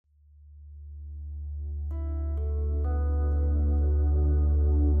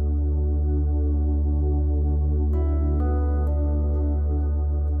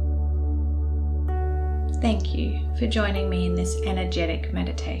you for joining me in this energetic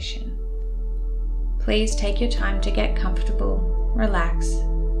meditation. Please take your time to get comfortable, relax,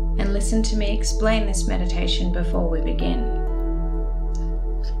 and listen to me explain this meditation before we begin.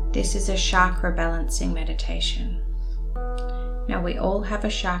 This is a chakra balancing meditation. Now, we all have a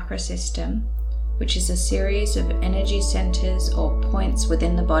chakra system, which is a series of energy centers or points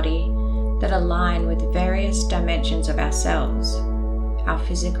within the body that align with various dimensions of ourselves, our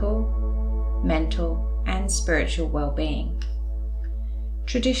physical, mental, and spiritual well-being.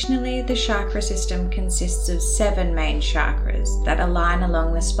 Traditionally, the chakra system consists of 7 main chakras that align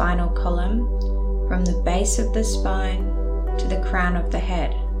along the spinal column from the base of the spine to the crown of the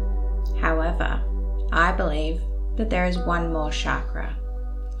head. However, I believe that there is one more chakra.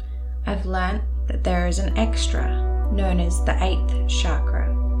 I've learnt that there is an extra known as the 8th chakra.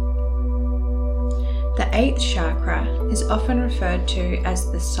 The 8th chakra is often referred to as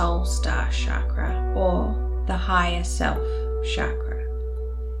the soul star chakra or the higher self chakra.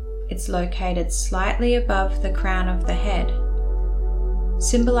 It's located slightly above the crown of the head,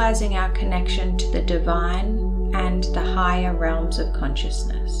 symbolizing our connection to the divine and the higher realms of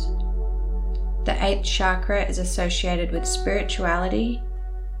consciousness. The 8th chakra is associated with spirituality,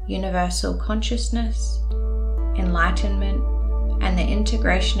 universal consciousness, enlightenment, and the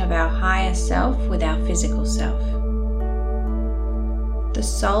integration of our higher self with our physical self. The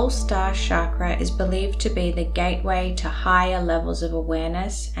soul star chakra is believed to be the gateway to higher levels of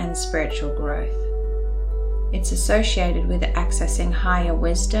awareness and spiritual growth. It's associated with accessing higher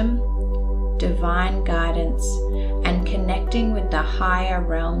wisdom, divine guidance, and connecting with the higher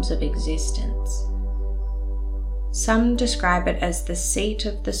realms of existence. Some describe it as the seat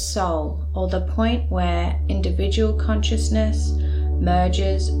of the soul, or the point where individual consciousness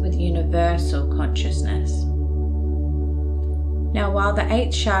merges with universal consciousness. Now, while the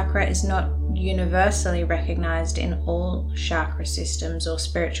 8th chakra is not universally recognized in all chakra systems or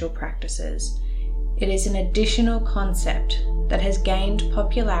spiritual practices, it is an additional concept that has gained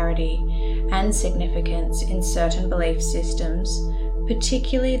popularity and significance in certain belief systems,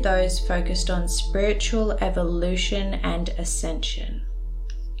 particularly those focused on spiritual evolution and ascension.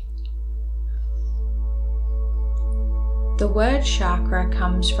 The word chakra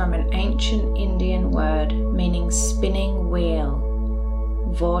comes from an ancient Indian word meaning spinning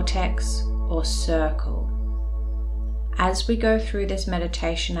wheel, vortex, or circle. As we go through this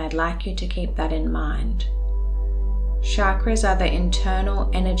meditation, I'd like you to keep that in mind. Chakras are the internal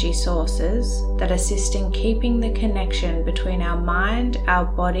energy sources that assist in keeping the connection between our mind, our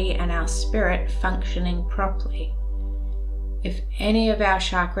body, and our spirit functioning properly. If any of our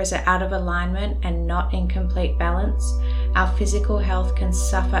chakras are out of alignment and not in complete balance, our physical health can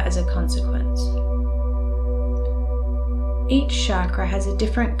suffer as a consequence. Each chakra has a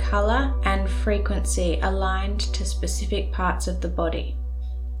different color and frequency aligned to specific parts of the body.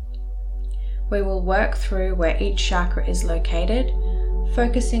 We will work through where each chakra is located,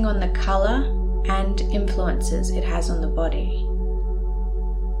 focusing on the color and influences it has on the body.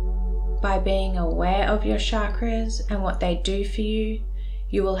 By being aware of your chakras and what they do for you,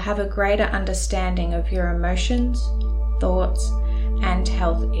 you will have a greater understanding of your emotions, thoughts, and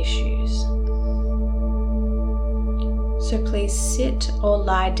health issues. So please sit or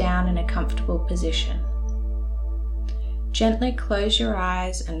lie down in a comfortable position. Gently close your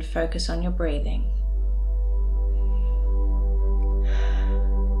eyes and focus on your breathing.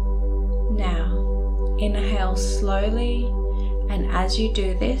 Now, inhale slowly, and as you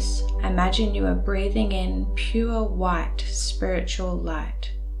do this, imagine you are breathing in pure white spiritual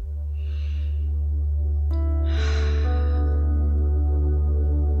light.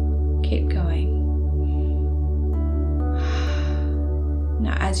 Keep going.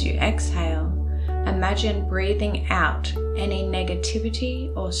 Now, as you exhale, imagine breathing out any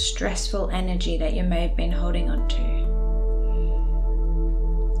negativity or stressful energy that you may have been holding on to.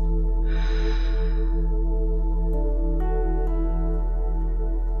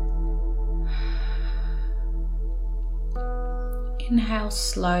 Inhale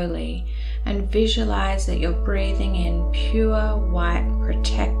slowly and visualize that you're breathing in pure, white,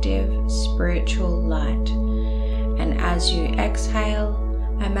 protective, spiritual light. And as you exhale,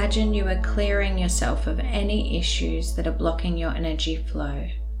 imagine you are clearing yourself of any issues that are blocking your energy flow.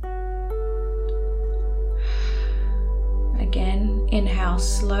 Again, inhale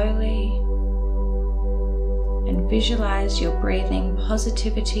slowly and visualize you're breathing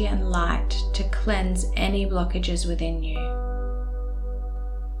positivity and light to cleanse any blockages within you.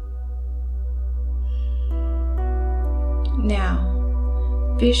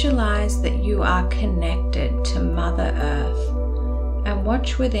 Now, visualize that you are connected to Mother Earth and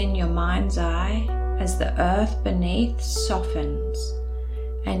watch within your mind's eye as the earth beneath softens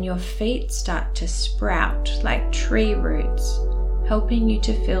and your feet start to sprout like tree roots, helping you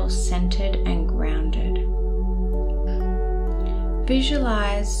to feel centered and grounded.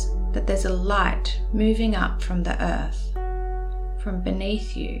 Visualize that there's a light moving up from the earth, from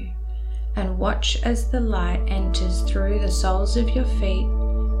beneath you, and watch as the light enters through the soles of your feet,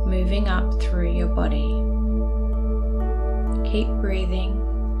 moving up through your body. Keep breathing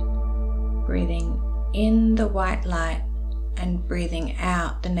in the white light and breathing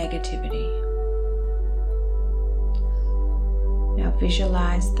out the negativity. Now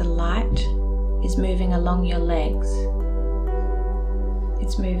visualize the light is moving along your legs.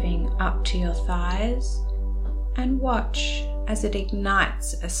 It's moving up to your thighs, and watch as it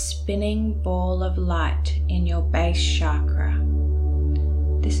ignites a spinning ball of light in your base chakra.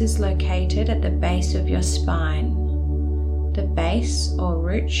 This is located at the base of your spine. The base or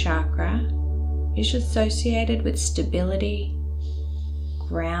root chakra is associated with stability,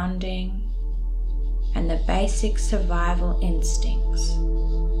 grounding, and the basic survival instincts.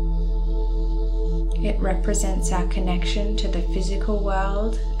 It represents our connection to the physical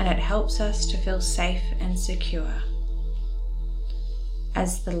world, and it helps us to feel safe and secure.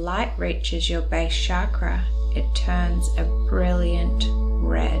 As the light reaches your base chakra, it turns a brilliant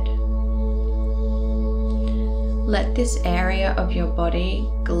red. Let this area of your body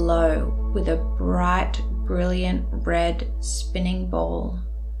glow with a bright, brilliant red spinning ball,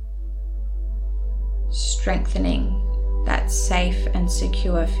 strengthening that safe and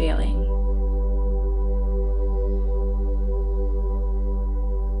secure feeling.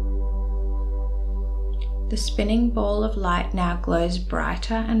 The spinning ball of light now glows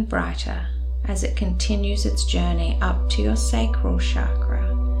brighter and brighter as it continues its journey up to your sacral chakra,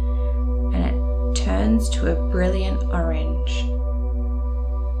 and it turns to a brilliant orange.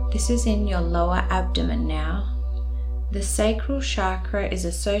 This is in your lower abdomen now. The sacral chakra is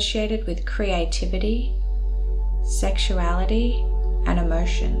associated with creativity, sexuality, and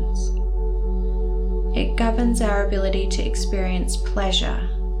emotions. It governs our ability to experience pleasure,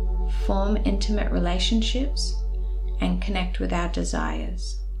 form intimate relationships, and connect with our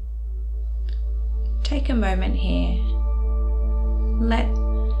desires. Take a moment here. Let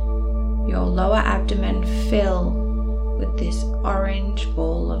your lower abdomen fill with this orange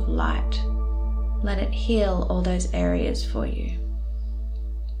ball of light. Let it heal all those areas for you.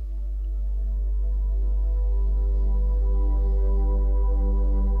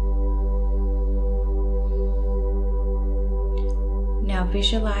 Now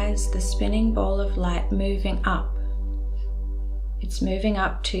visualize the spinning ball of light moving up. It's moving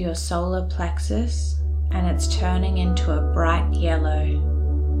up to your solar plexus, and it's turning into a bright yellow.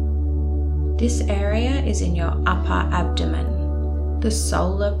 This area is in your upper abdomen. The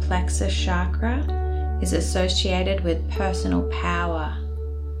solar plexus chakra is associated with personal power,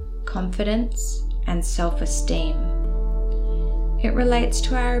 confidence, and self-esteem. It relates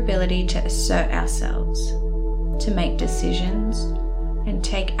to our ability to assert ourselves, to make decisions, and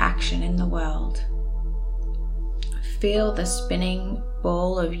take action in the world. Feel the spinning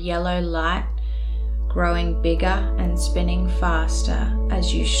ball of yellow light growing bigger and spinning faster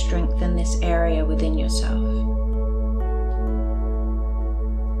as you strengthen this area within yourself.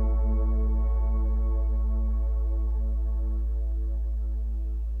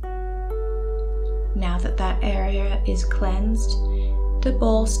 Now that that area is cleansed, the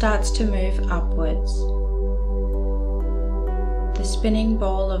ball starts to move upwards. The spinning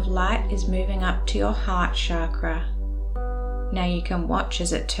ball of light is moving up to your heart chakra. Now you can watch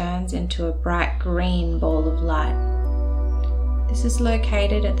as it turns into a bright green ball of light. This is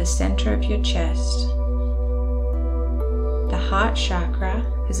located at the center of your chest. The heart chakra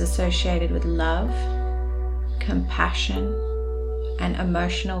is associated with love, compassion, and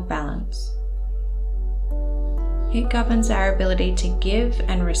emotional balance. It governs our ability to give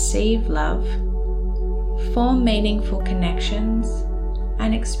and receive love, form meaningful connections,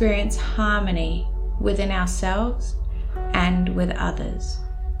 and experience harmony within ourselves and with others.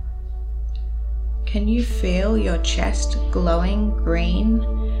 Can you feel your chest glowing green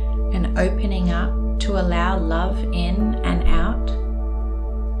and opening up to allow love in and out?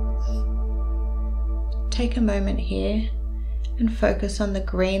 Take a moment here and focus on the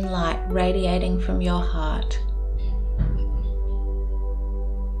green light radiating from your heart.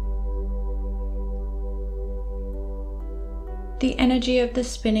 The energy of the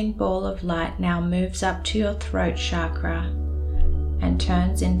spinning ball of light now moves up to your throat chakra and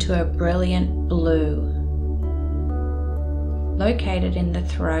turns into a brilliant blue. Located in the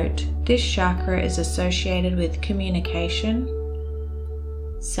throat, this chakra is associated with communication,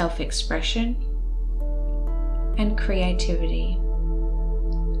 self-expression, and creativity.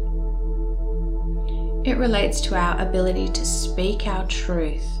 It relates to our ability to speak our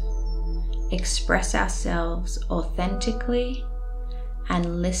truth, express ourselves authentically,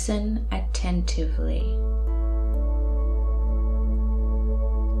 and listen attentively.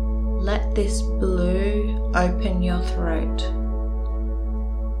 Let this blue open your throat.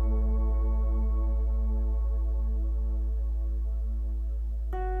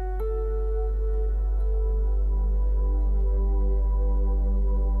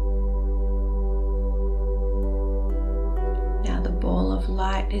 Now the ball of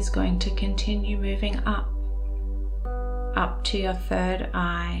light is going to continue moving up to your third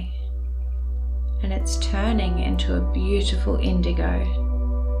eye, and it's turning into a beautiful indigo.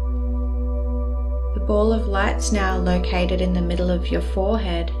 The ball of light's now located in the middle of your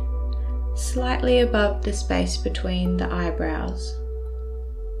forehead, slightly above the space between the eyebrows.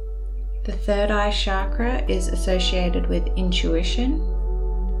 The third eye chakra is associated with intuition,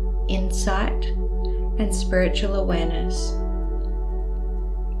 insight, and spiritual awareness.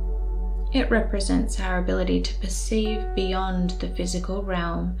 It represents our ability to perceive beyond the physical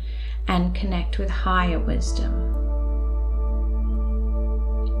realm and connect with higher wisdom.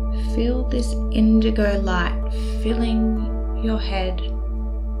 Feel this indigo light filling your head,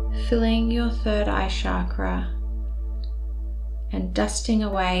 filling your third eye chakra, and dusting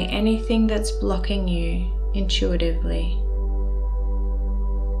away anything that's blocking you intuitively.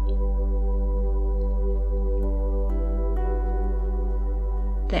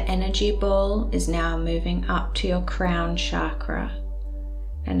 The energy ball is now moving up to your crown chakra,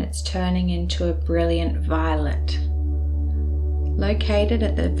 and it's turning into a brilliant violet. Located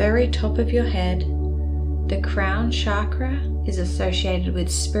at the very top of your head, the crown chakra is associated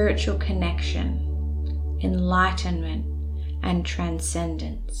with spiritual connection, enlightenment, and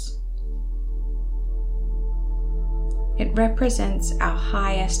transcendence. It represents our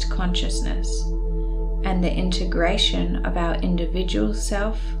highest consciousness and the integration of our individual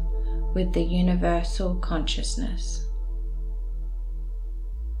self with the universal consciousness.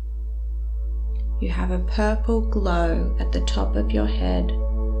 You have a purple glow at the top of your head.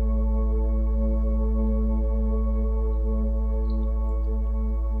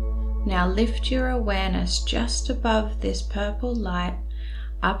 Now lift your awareness just above this purple light,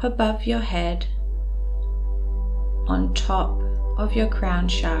 up above your head, on top of your crown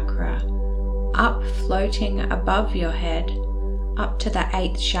chakra, up floating above your head, up to the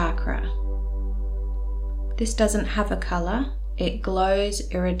 8th chakra. This doesn't have a color, it glows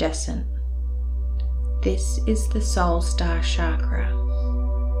iridescent. This is the soul star chakra.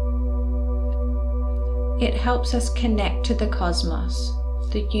 It helps us connect to the cosmos,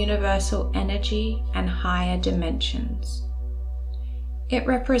 the universal energy and higher dimensions. It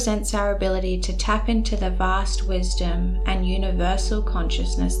represents our ability to tap into the vast wisdom and universal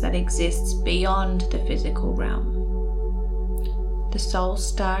consciousness that exists beyond the physical realm. The soul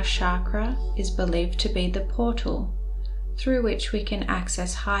star chakra is believed to be the portal through which we can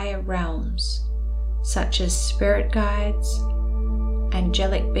access higher realms, such as spirit guides,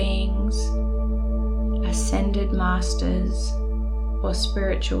 angelic beings, ascended masters, or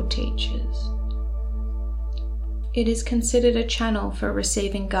spiritual teachers. It is considered a channel for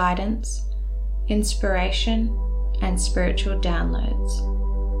receiving guidance, inspiration, and spiritual downloads.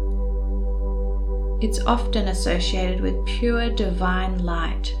 It's often associated with pure divine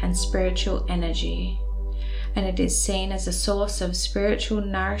light and spiritual energy, and it is seen as a source of spiritual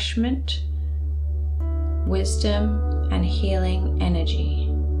nourishment, wisdom, and healing energy.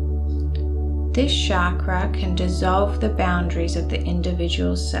 This chakra can dissolve the boundaries of the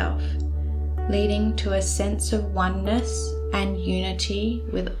individual self, leading to a sense of oneness and unity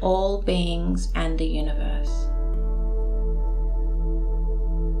with all beings and the universe.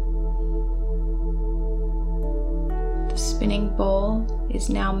 The spinning ball is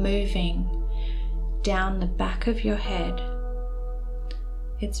now moving down the back of your head.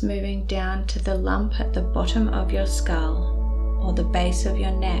 It's moving down to the lump at the bottom of your skull or the base of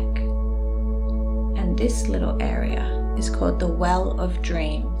your neck. And this little area is called the Well of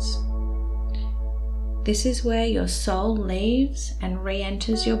Dreams. This is where your soul leaves and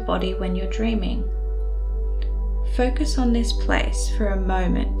re-enters your body when you're dreaming. Focus on this place for a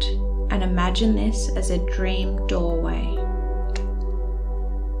moment and imagine this as a dream doorway.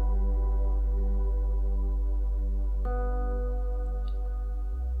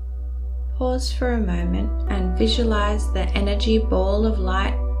 Pause for a moment and visualize the energy ball of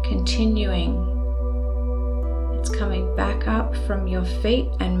light continuing. It's coming back up from your feet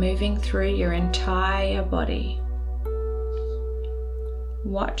and moving through your entire body.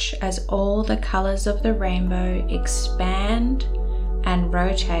 Watch as all the colors of the rainbow expand and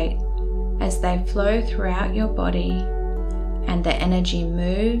rotate as they flow throughout your body, and the energy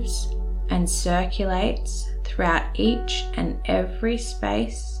moves and circulates throughout each and every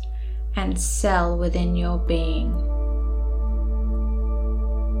space and cell within your being.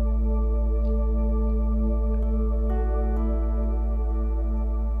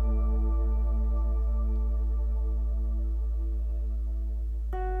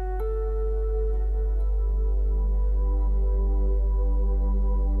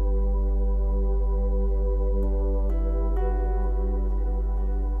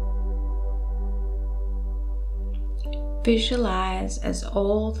 Visualize as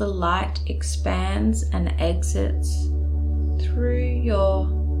all the light expands and exits through your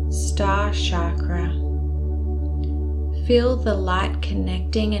star chakra. Feel the light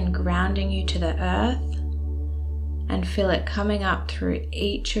connecting and grounding you to the earth, and feel it coming up through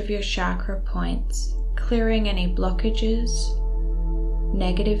each of your chakra points, clearing any blockages,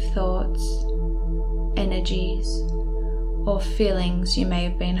 negative thoughts, energies, or feelings you may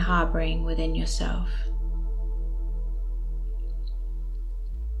have been harboring within yourself.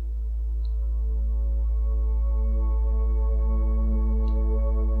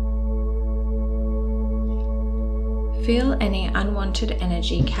 Feel any unwanted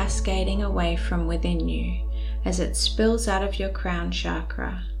energy cascading away from within you as it spills out of your crown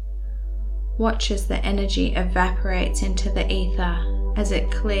chakra. Watch as the energy evaporates into the ether as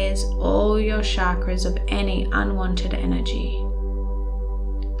it clears all your chakras of any unwanted energy.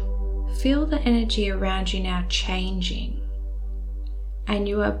 Feel the energy around you now changing, and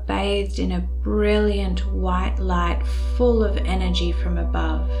you are bathed in a brilliant white light full of energy from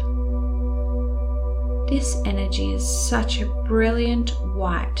above. This energy is such a brilliant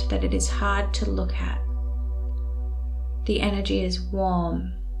white that it is hard to look at. The energy is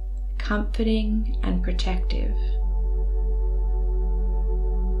warm, comforting, and protective.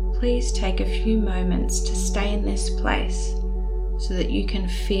 Please take a few moments to stay in this place so that you can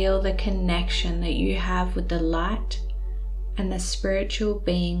feel the connection that you have with the light and the spiritual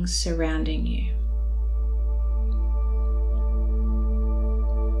beings surrounding you.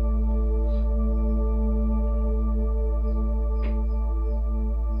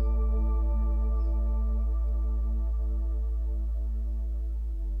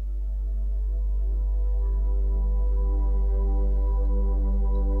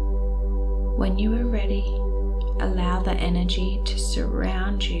 When you are ready, allow the energy to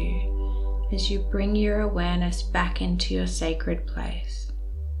surround you as you bring your awareness back into your sacred place.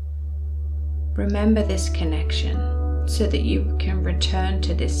 Remember this connection so that you can return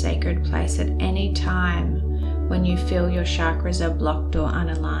to this sacred place at any time when you feel your chakras are blocked or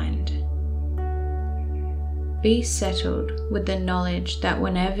unaligned. Be settled with the knowledge that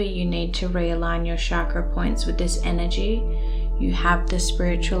whenever you need to realign your chakra points with this energy, you have the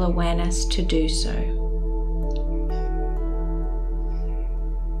spiritual awareness to do so.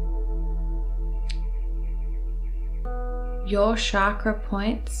 Your chakra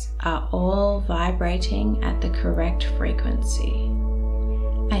points are all vibrating at the correct frequency,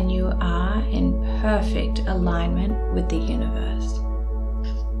 and you are in perfect alignment with the universe.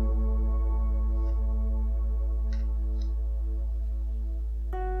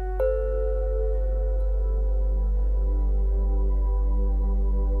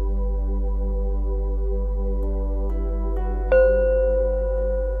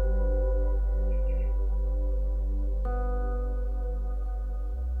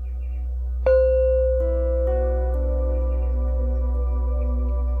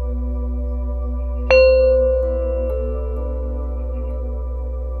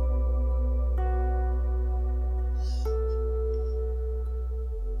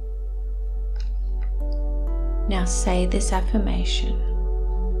 Now say this affirmation: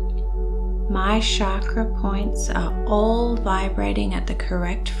 my chakra points are all vibrating at the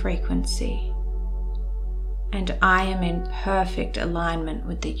correct frequency, and I am in perfect alignment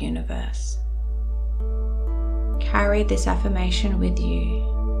with the universe. Carry this affirmation with you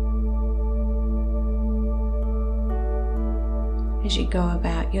as you go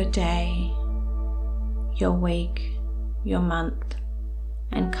about your day, your week, your month,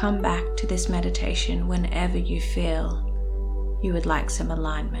 and come back to this meditation whenever you feel you would like some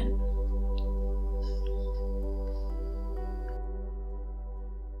alignment.